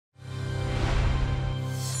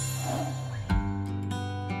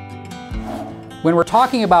When we're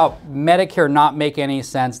talking about Medicare not making any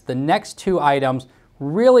sense, the next two items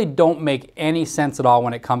really don't make any sense at all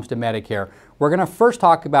when it comes to Medicare. We're going to first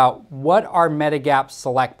talk about what are Medigap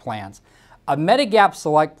Select Plans. A Medigap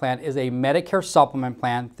Select Plan is a Medicare supplement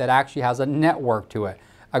plan that actually has a network to it.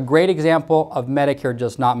 A great example of Medicare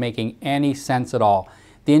just not making any sense at all.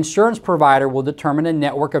 The insurance provider will determine a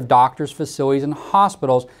network of doctors, facilities, and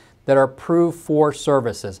hospitals that are approved for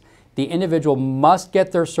services. The individual must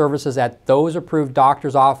get their services at those approved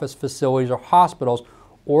doctor's office, facilities, or hospitals,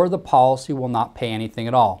 or the policy will not pay anything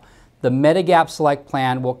at all. The Medigap Select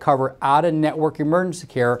Plan will cover out-of-network emergency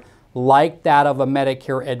care like that of a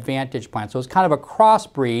Medicare Advantage plan. So it's kind of a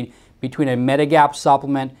crossbreed between a Medigap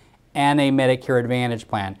supplement and a Medicare Advantage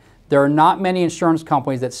plan. There are not many insurance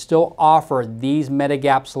companies that still offer these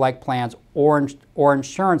Medigap Select Plans or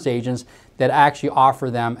insurance agents that actually offer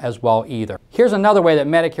them as well either. Here's another way that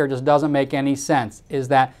Medicare just doesn't make any sense, is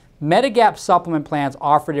that Medigap supplement plans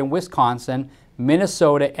offered in Wisconsin,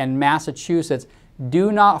 Minnesota, and Massachusetts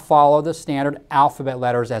do not follow the standard alphabet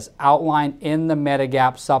letters as outlined in the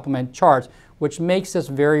Medigap supplement charts, which makes this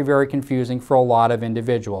very, very confusing for a lot of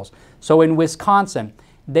individuals. So in Wisconsin,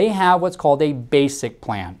 they have what's called a basic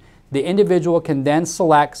plan. The individual can then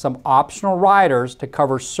select some optional riders to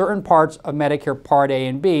cover certain parts of Medicare Part A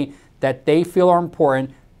and B that they feel are important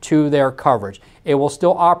to their coverage. It will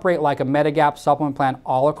still operate like a Medigap supplement plan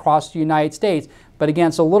all across the United States, but again,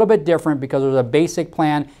 it's a little bit different because there's a basic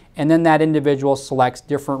plan and then that individual selects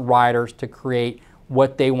different riders to create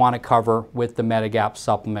what they want to cover with the Medigap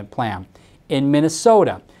supplement plan. In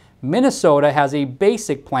Minnesota, Minnesota has a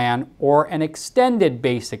basic plan or an extended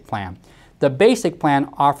basic plan. The basic plan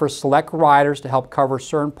offers select riders to help cover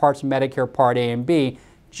certain parts of Medicare Part A and B,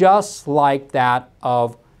 just like that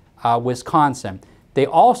of Wisconsin. They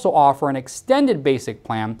also offer an extended basic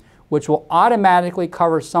plan, which will automatically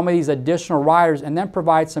cover some of these additional riders and then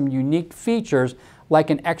provide some unique features like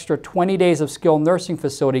an extra 20 days of skilled nursing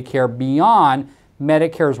facility care beyond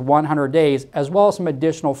Medicare's 100 days, as well as some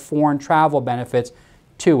additional foreign travel benefits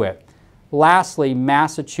to it. Lastly,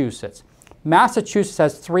 Massachusetts. Massachusetts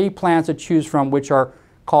has three plans to choose from, which are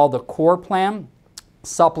called the Core Plan,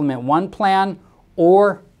 Supplement 1 Plan,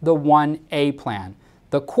 or the 1A Plan.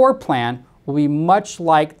 The Core Plan will be much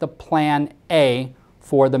like the Plan A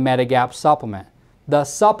for the Medigap supplement. The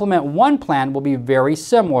Supplement 1 Plan will be very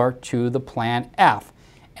similar to the Plan F.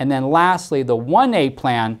 And then lastly, the 1A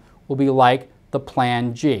Plan will be like the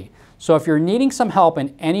Plan G. So if you're needing some help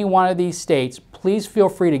in any one of these states, please feel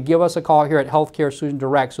free to give us a call here at Healthcare Solutions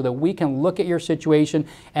Direct so that we can look at your situation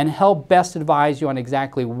and help best advise you on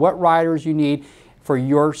exactly what riders you need for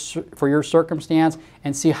your circumstance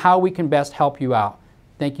and see how we can best help you out.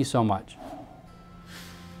 Thank you so much.